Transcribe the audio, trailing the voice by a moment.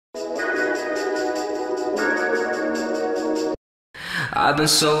I've been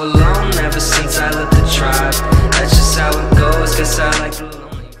so alone ever since I left the tribe. That's just how it goes, guess I like the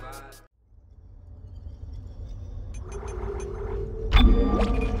lonely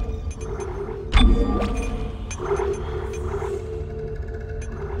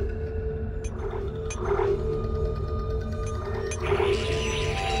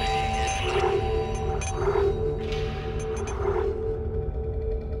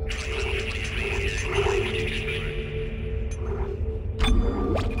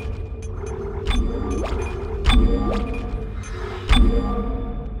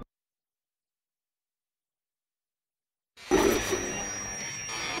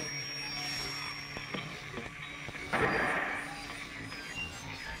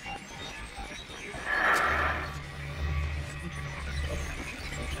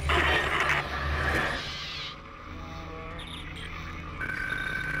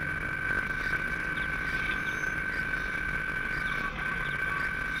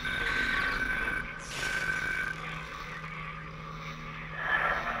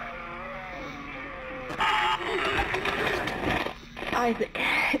Isaac,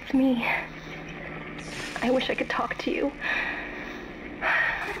 it's me. I wish I could talk to you.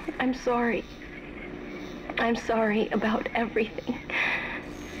 I'm sorry. I'm sorry about everything.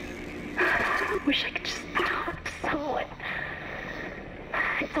 I wish I could just talk to someone.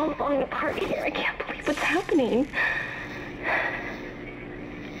 It's all falling apart here. I can't believe what's happening.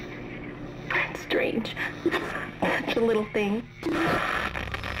 It's strange. Such a little thing.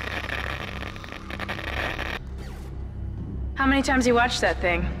 How many times you watched that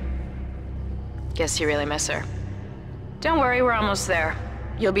thing? Guess you really miss her. Don't worry, we're almost there.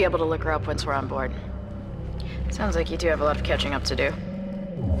 You'll be able to look her up once we're on board. Sounds like you do have a lot of catching up to do.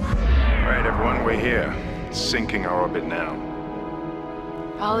 Alright, everyone, we're here. Sinking our orbit now.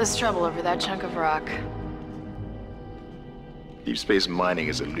 All this trouble over that chunk of rock. Deep space mining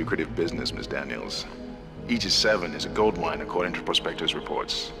is a lucrative business, Ms. Daniels. Aegis 7 is a gold mine according to prospectors'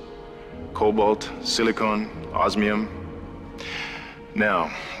 reports. Cobalt, silicon, osmium.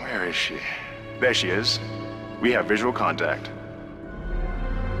 Now, where is she? There she is. We have visual contact.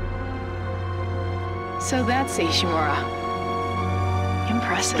 So that's Ishimura.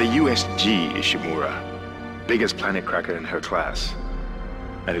 Impressive. The USG Ishimura. Biggest planet cracker in her class.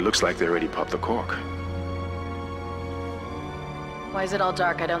 And it looks like they already popped the cork. Why is it all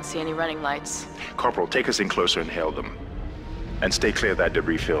dark? I don't see any running lights. Corporal, take us in closer and hail them. And stay clear of that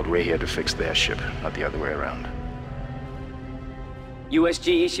debris field. We're here to fix their ship, not the other way around.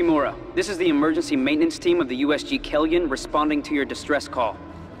 USG Ishimura, this is the emergency maintenance team of the USG Kellion responding to your distress call.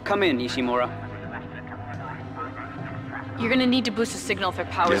 Come in, Ishimura. You're gonna need to boost the signal if their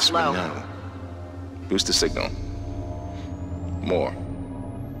power's low. Yes, we know. Boost the signal. More.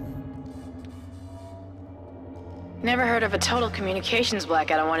 Never heard of a total communications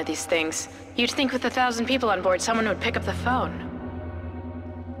blackout on one of these things. You'd think with 1,000 people on board, someone would pick up the phone.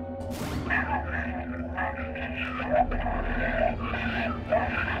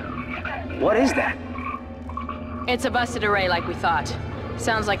 What is that? It's a busted array like we thought.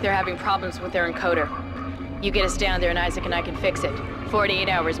 Sounds like they're having problems with their encoder. You get us down there and Isaac and I can fix it. 48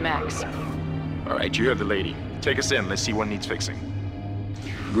 hours max. All right, you heard the lady. Take us in. Let's see what needs fixing.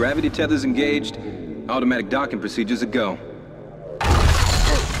 Gravity tethers engaged. Automatic docking procedures a go.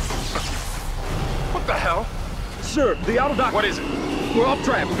 What the hell? Sir, the auto dock. What is it? We're off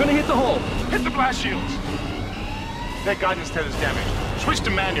track. We're gonna hit the hull. Hit the blast shields. That guidance tether's damaged. Switch to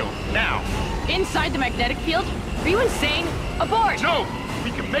manual, now. Inside the magnetic field? Are you insane? Abort! No! We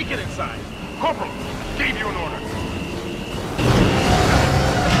can make it inside. Corporal, gave you an order.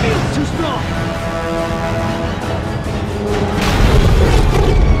 The field's too strong.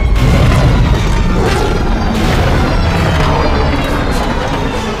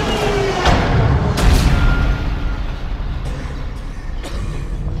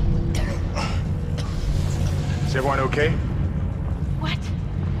 Is everyone okay? What?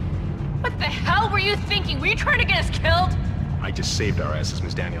 What the hell were you thinking? Were you trying to get us killed? I just saved our asses,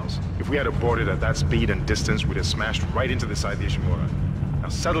 Miss Daniels. If we had aborted at that speed and distance, we'd have smashed right into the side of the Ishimura. Now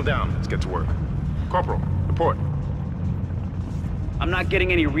settle down, let's get to work. Corporal, report. I'm not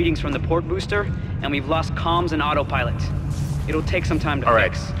getting any readings from the port booster, and we've lost comms and autopilot. It'll take some time to fix. All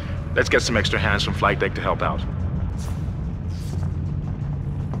right, let's get some extra hands from flight deck to help out.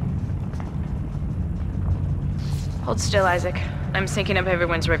 Hold still, Isaac. I'm syncing up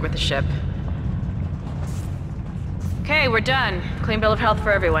everyone's rig with the ship. Okay, we're done. Clean bill of health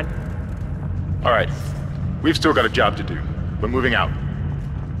for everyone. All right, we've still got a job to do. We're moving out.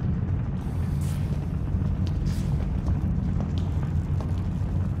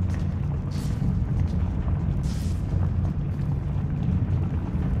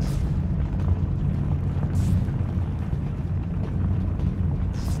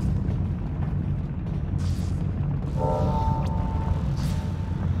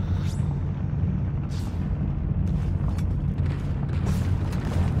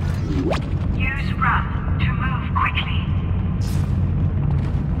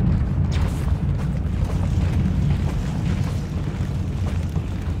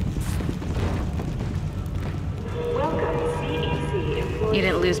 You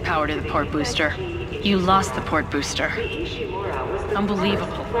didn't lose power to the port booster. You lost the port booster.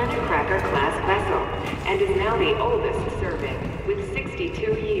 Unbelievable. Planet Cracker class vessel, and is now the oldest serving, with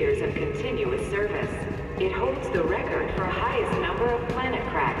 62 years of continuous service. It holds the record for highest number of planet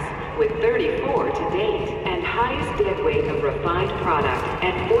cracks, with 34 to date, and highest dead weight of refined product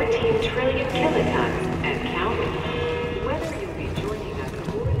at 14 trillion kilotons and counting. Whether you'll be joining us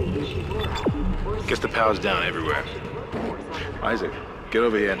aboard the Ishimura or... Guess the power's down everywhere. Isaac, get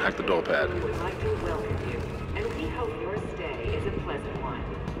over here and hack the door pad. We would like to welcome you, and we hope your stay is a pleasant one.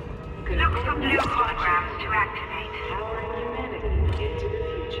 Look for blue holograms to activate. Powering humanity into the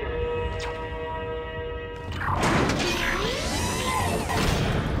future.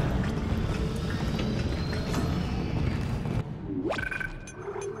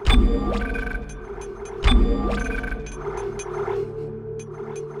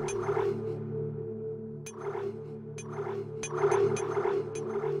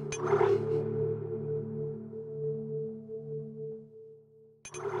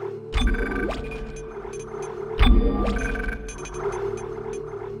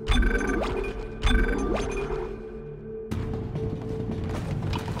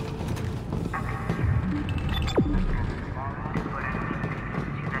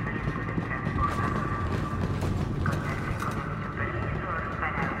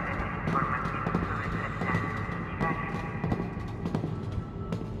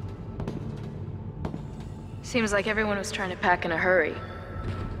 Seems like everyone was trying to pack in a hurry.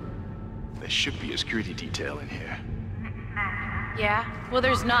 There should be a security detail in here. Yeah? Well,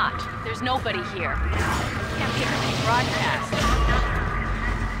 there's not. There's nobody here. Can't be a broadcast.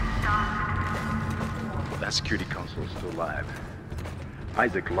 That security console's still live.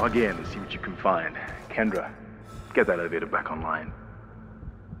 Isaac, log in and see what you can find. Kendra, get that elevator back online.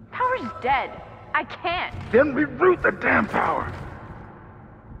 Power's dead. I can't. Then reroute the damn power!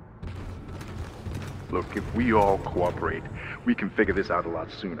 Look, if we all cooperate, we can figure this out a lot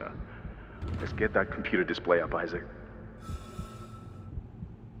sooner. Let's get that computer display up, Isaac.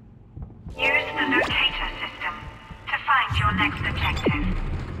 Use the locator system to find your next objective.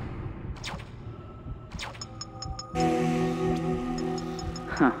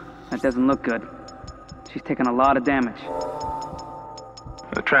 Huh, that doesn't look good. She's taken a lot of damage.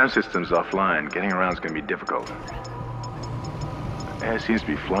 The tram system's offline. Getting around's gonna be difficult. The air seems to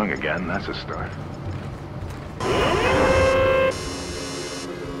be flowing again. That's a start.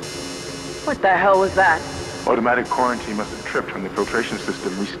 What the hell was that? Automatic quarantine must have tripped when the filtration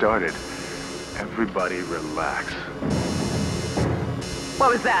system restarted. Everybody relax.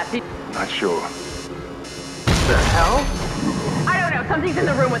 What was that? Not sure. The hell? I don't know. Something's in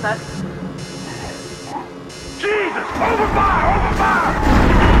the room with us. Jesus! Overfire! Overfire!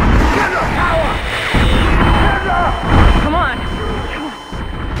 Get the power! Get the... Come on.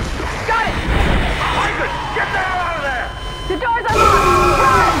 Got it! Isaac! Get the hell out of there! The door's unlocked!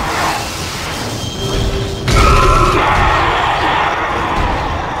 Run!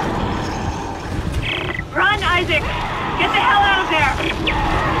 Run, Isaac! Get the hell out of there!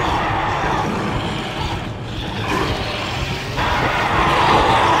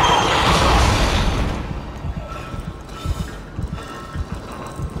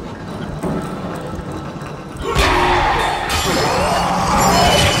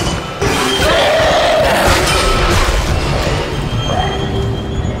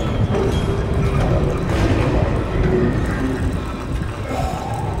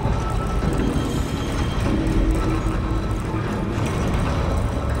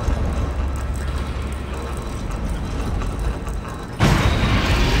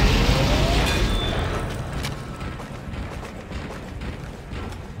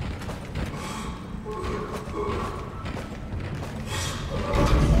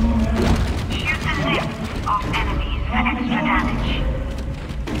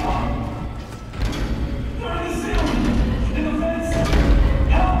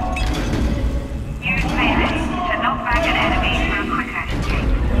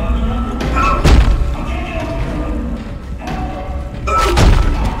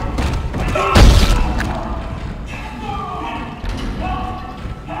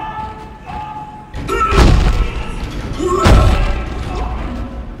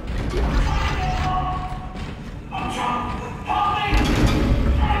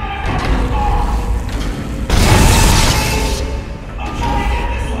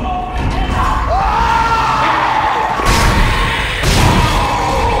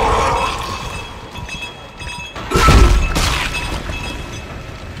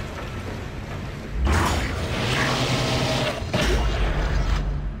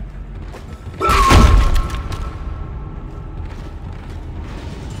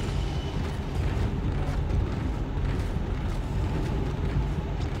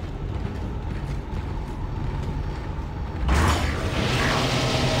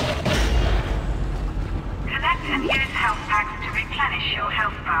 and use health packs to replenish your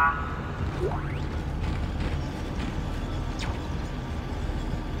health bar.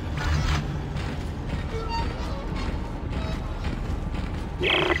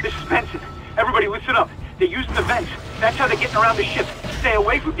 This is Benson. Everybody listen up. They're using the vents. That's how they're getting around the ship. Stay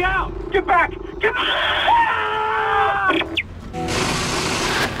away from down! Get back! Get back!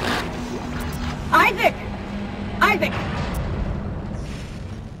 Isaac! Isaac!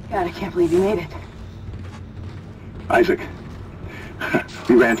 God, I can't believe you made it. Isaac,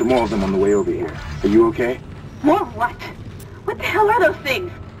 we ran into more of them on the way over here. Are you okay? More what? What the hell are those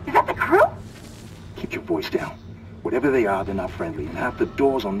things? Is that the crew? Keep your voice down. Whatever they are, they're not friendly, and half the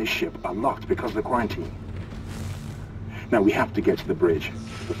doors on this ship are locked because of the quarantine. Now, we have to get to the bridge.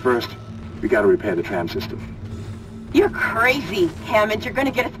 But first, we gotta repair the tram system. You're crazy, Hammond. You're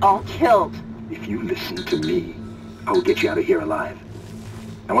gonna get us all killed. If you listen to me, I will get you out of here alive.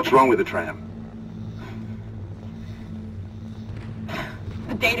 Now, what's wrong with the tram?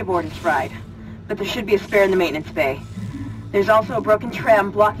 The data board is fried, but there should be a spare in the maintenance bay. There's also a broken tram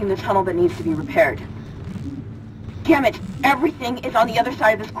blocking the tunnel that needs to be repaired. Damn it! Everything is on the other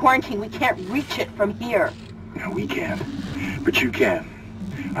side of this quarantine. We can't reach it from here. No, we can't. But you can.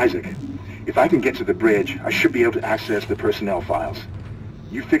 Isaac, if I can get to the bridge, I should be able to access the personnel files.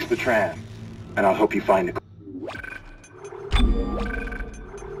 You fix the tram, and I'll help you find the...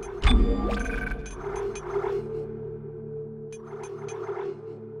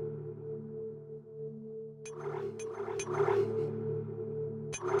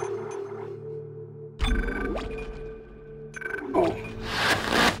 Oh.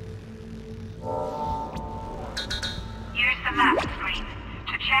 Use the map screen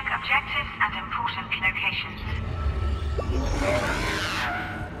to check objectives and important locations.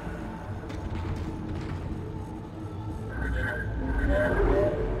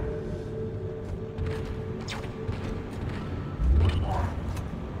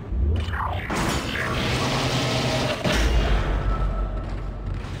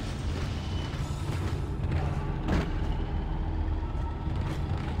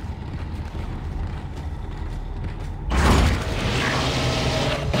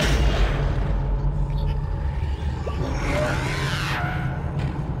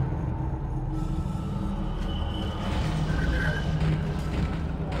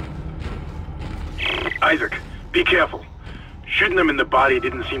 Isaac, be careful. Shooting them in the body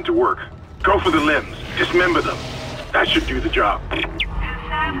didn't seem to work. Go for the limbs. Dismember them. That should do the job. Conserve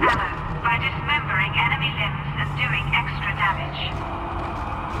ammo by dismembering enemy limbs and doing extra damage.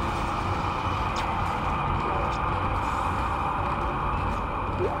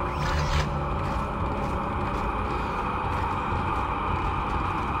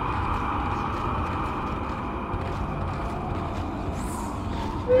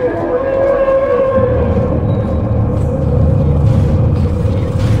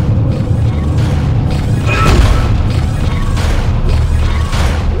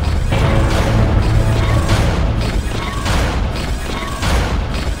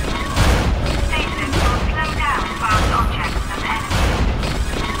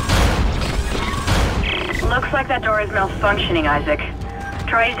 Looks like that door is malfunctioning, Isaac.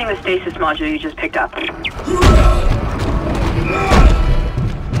 Try using the stasis module you just picked up.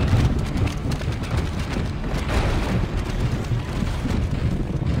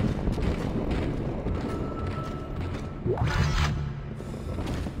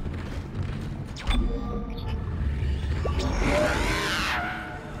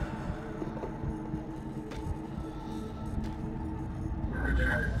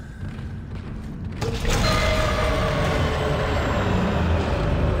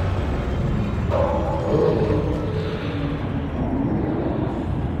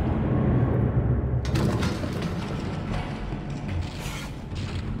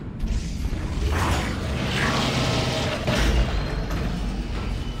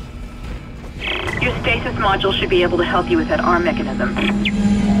 Your stasis module should be able to help you with that arm mechanism.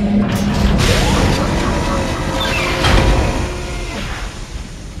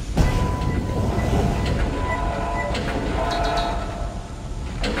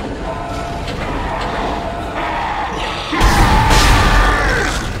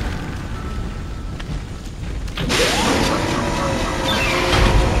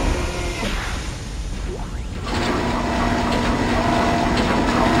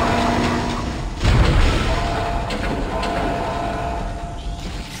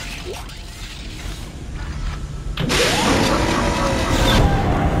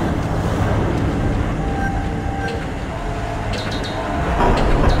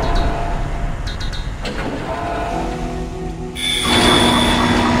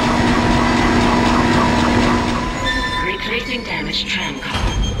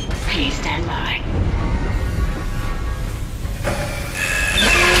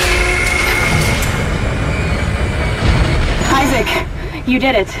 You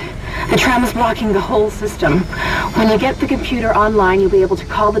did it. The tram is blocking the whole system. When you get the computer online, you'll be able to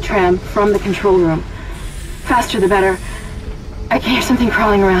call the tram from the control room. Faster the better. I can hear something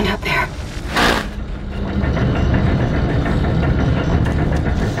crawling around out there.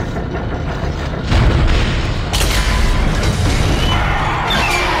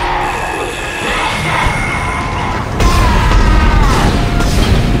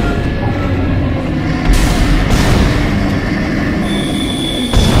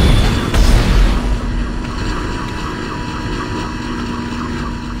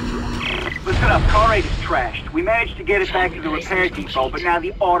 Car 8 is trashed. We managed to get it back to the repair depot, but now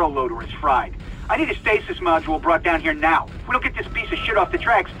the autoloader is fried. I need a stasis module brought down here now. If we don't get this piece of shit off the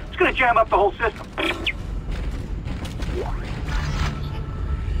tracks, it's gonna jam up the whole system.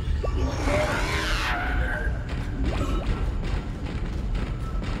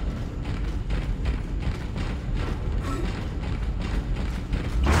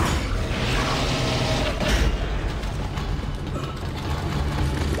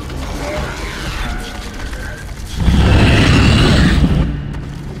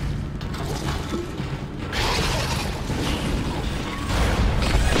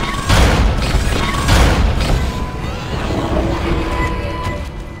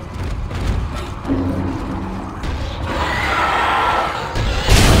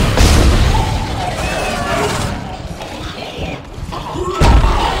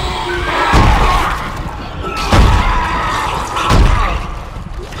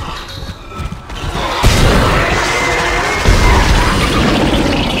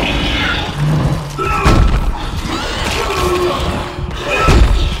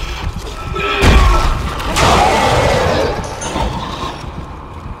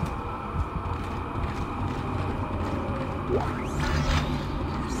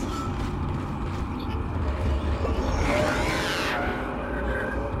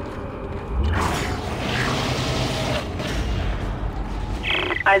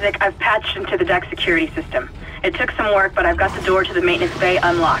 Isaac, I've patched into the deck security system. It took some work, but I've got the door to the maintenance bay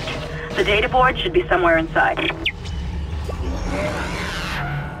unlocked. The data board should be somewhere inside.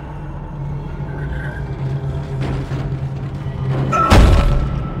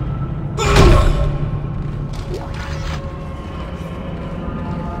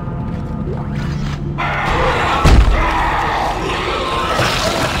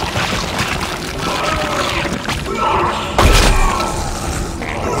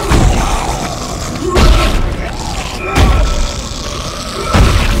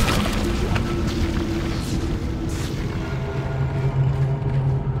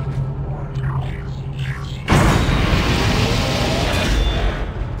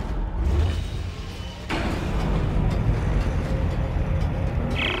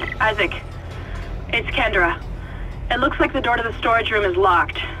 Isaac, it's Kendra. It looks like the door to the storage room is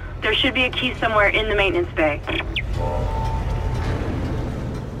locked. There should be a key somewhere in the maintenance bay.